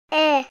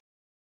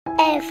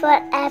A for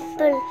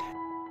apple.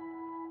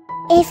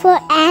 A for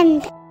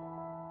ant.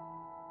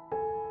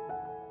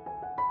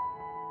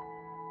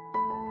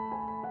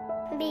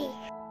 B.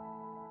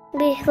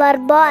 B for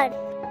ball.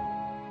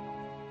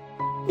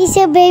 B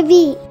for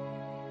baby.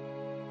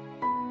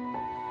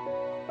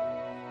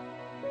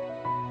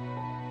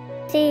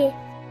 C.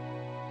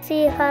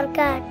 C for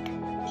cat.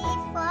 C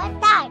for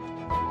cat.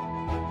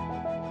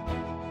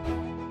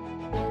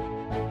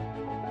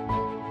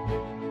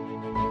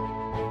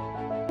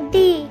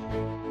 D.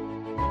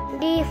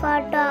 D for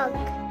dog.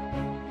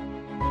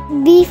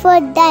 D for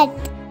dad.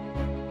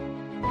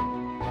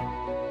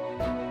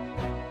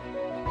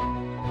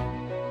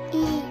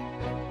 E.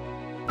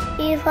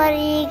 E for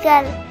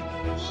eagle.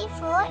 E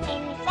for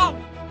elephant.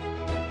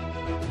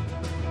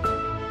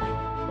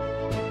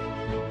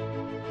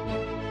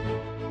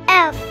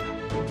 F.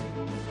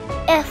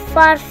 F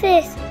for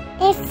fish.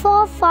 F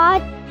for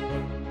fart.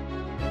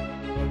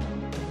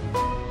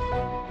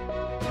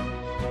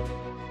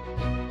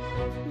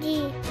 G.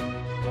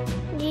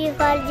 G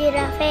for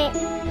giraffe.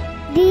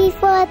 D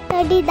for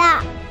tadida.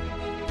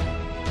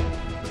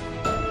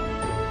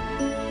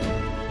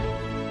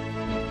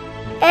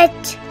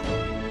 H.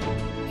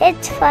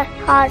 H for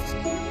horse.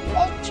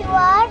 H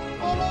for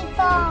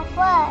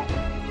unicorn.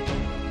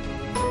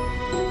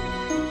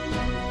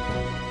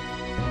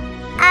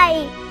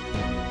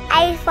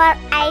 I for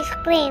ice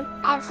cream.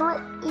 F for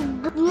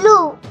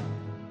blue.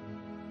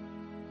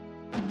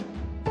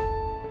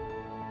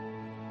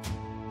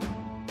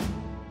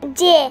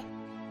 J.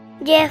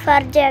 J for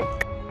jug.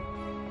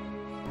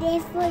 J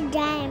for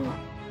jam.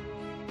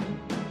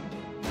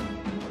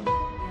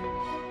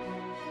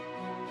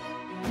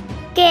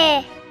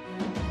 K.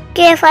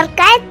 K for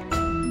cat.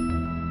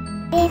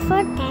 K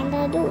for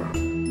kangaroo.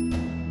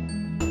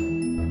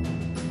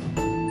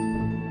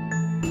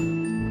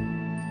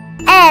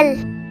 L.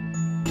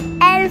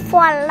 L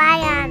for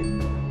lion.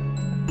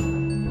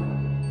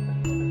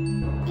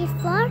 T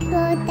for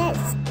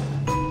tortoise.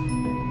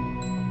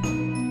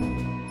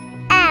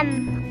 M.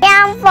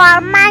 M for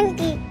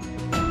monkey.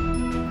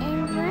 M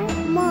for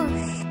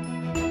mouse.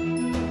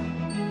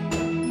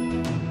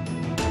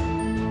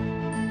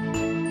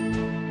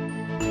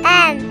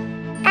 N.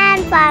 N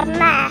for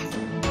nest.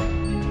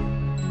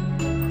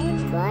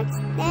 S for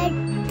snake.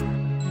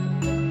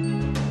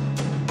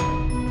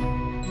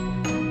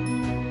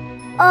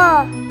 O.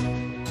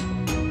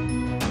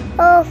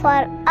 O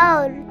for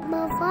owl.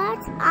 O for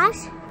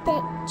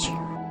ostrich.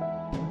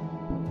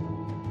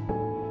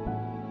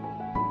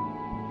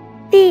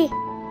 P.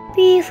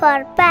 P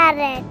for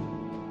parrot.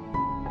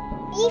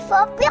 P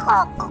for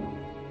peacock.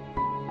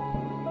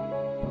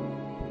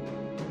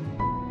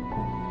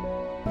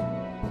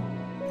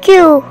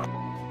 Q.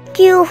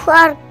 Q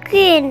for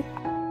queen.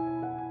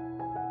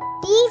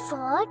 Q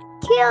for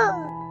king.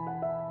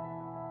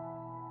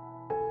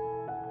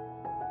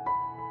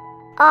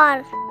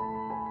 R.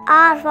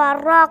 R for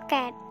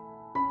rocket.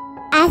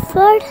 S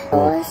for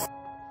horse.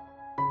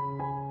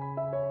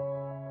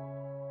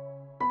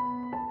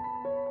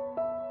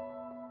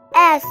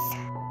 S.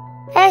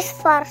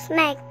 S for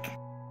snake.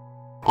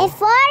 S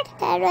for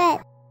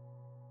carrot.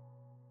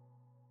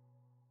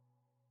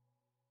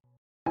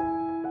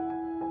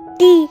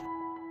 T.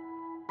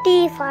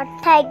 T for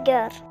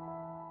tiger.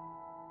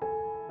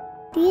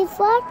 T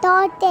for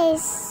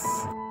tortoise.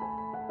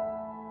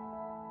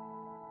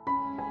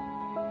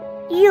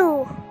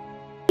 U.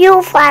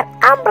 U for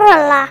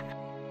umbrella.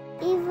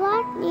 U for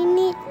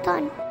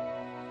unicorn.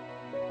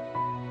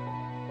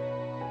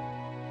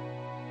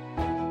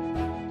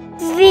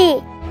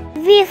 V.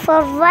 V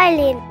for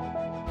violin.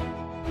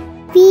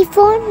 V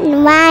for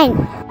wine.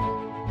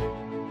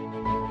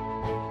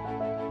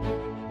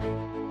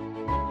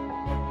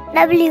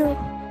 W.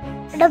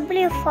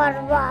 W for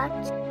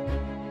watch.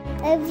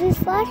 W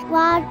for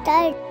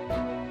water.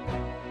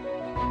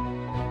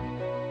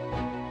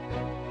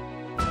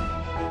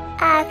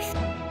 X.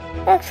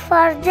 X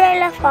for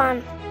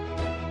xylophone.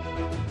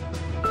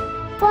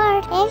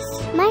 For X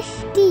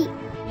musty.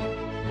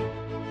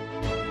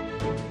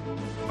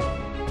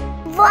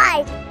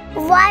 Y.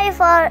 Y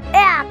for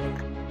egg.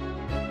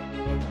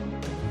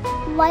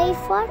 Y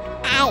for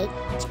egg.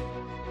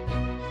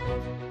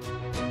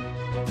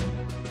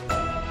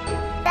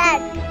 Z.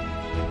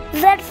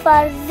 Z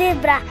for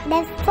zebra. Z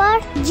for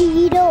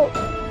zero.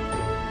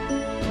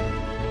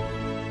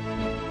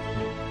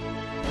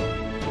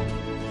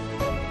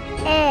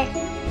 A.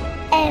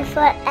 A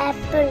for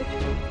apple.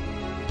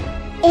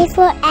 A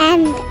for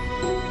ant.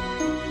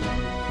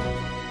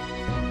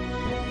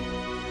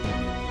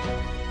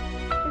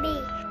 B.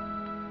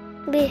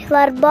 B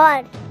for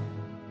ball.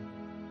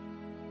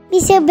 B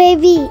for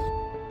baby.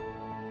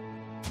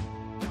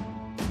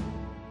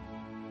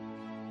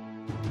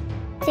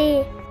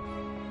 C.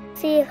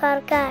 C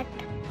for cat.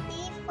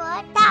 C for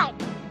cat.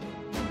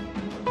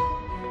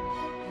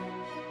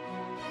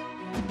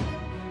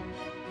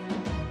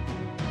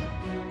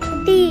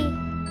 D.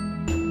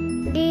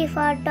 D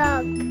for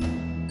dog.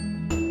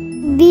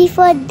 D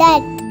for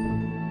dad.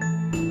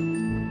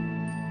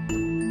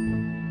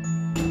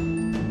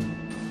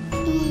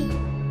 E.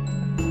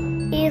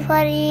 E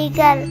for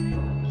eagle.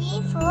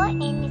 E for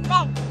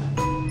elephant.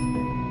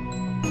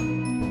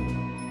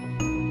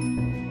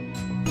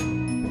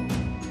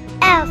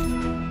 F.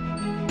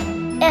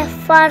 F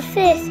for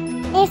fish.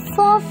 F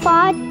for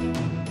fort.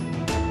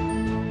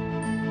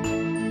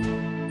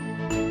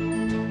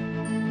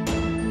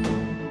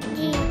 G.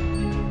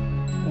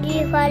 G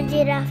for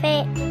giraffe.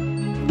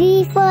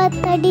 D for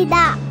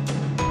tadida.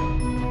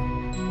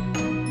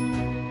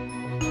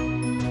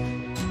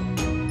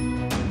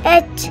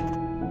 H.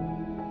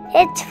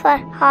 H for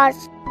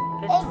horse.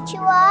 H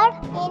for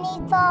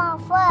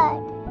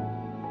elephant.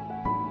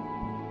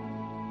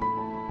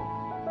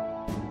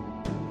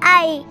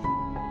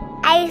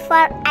 I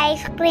for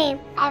ice cream.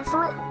 I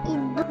for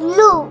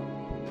blue.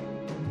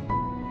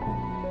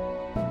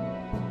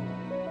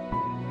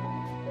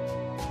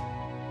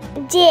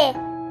 J.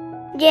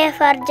 J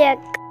for jug.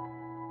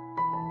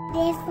 J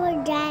for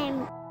jam.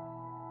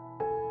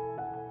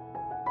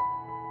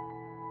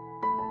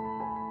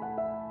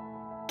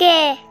 K.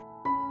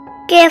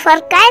 K for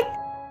cat.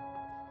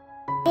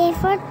 K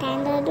for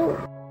kangaroo.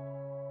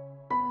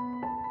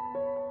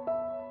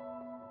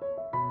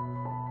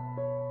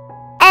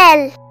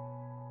 L.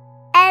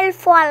 L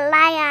for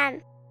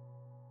lion.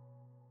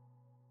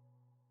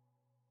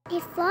 T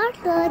for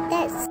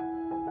tortoise.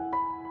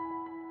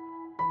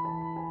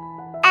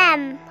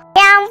 M.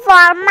 M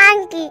for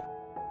monkey.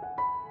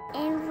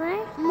 N for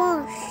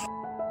mouse.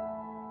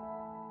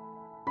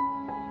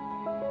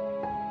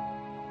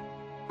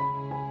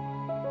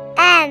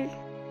 N.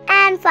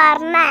 N for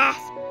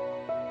nest.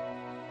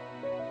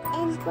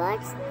 N for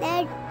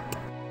sled.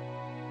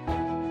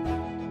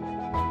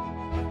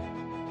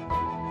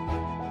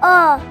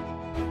 O.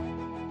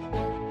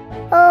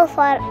 O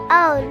for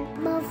owl.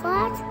 O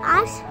for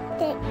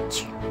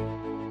ostrich.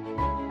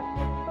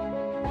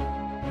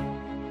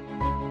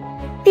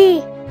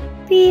 P.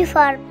 P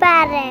for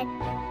parrot.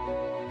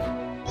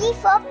 P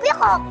for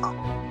peacock.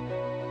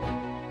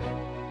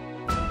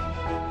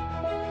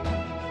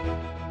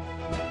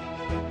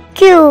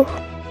 Q.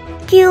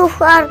 Q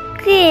for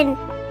queen.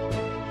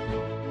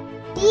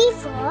 T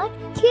for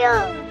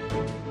king.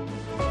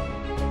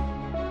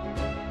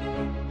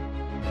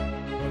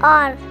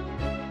 R.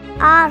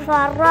 R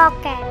for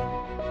rocket.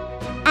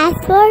 S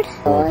for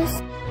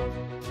horse.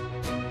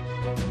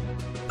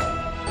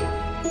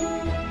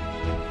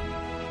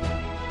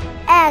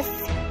 S.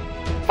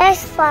 S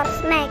for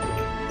snake.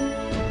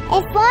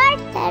 S for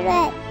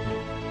carrot.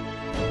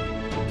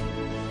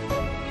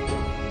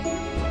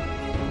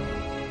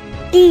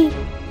 T.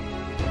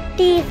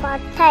 T for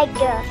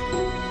tiger.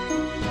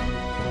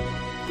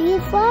 T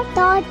for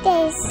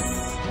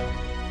tortoise.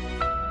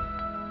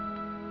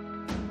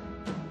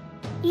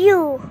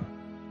 U.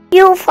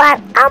 U for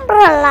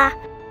umbrella.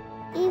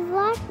 U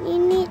for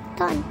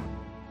unicorn.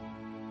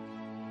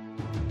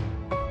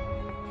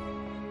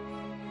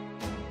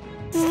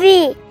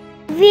 V.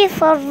 V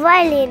for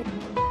violin.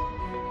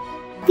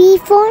 V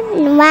for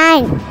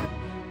wine.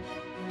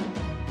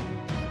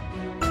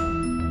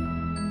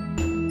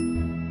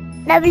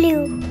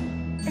 W.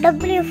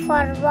 W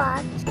for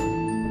watch.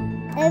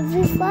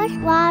 W for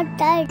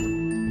water.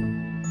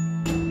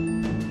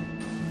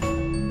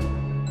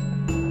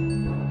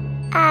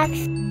 X.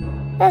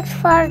 X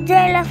for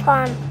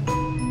xylophone.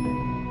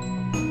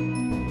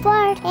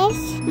 For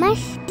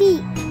musty.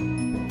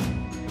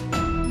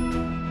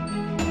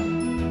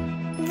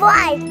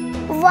 Y.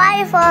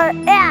 Y for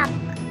egg.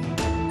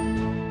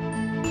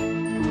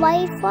 Y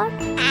for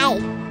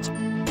eye.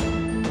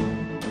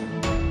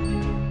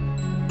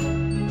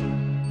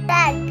 Z.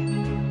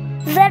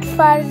 Z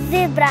for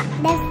zebra.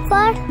 Z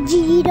for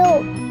zero.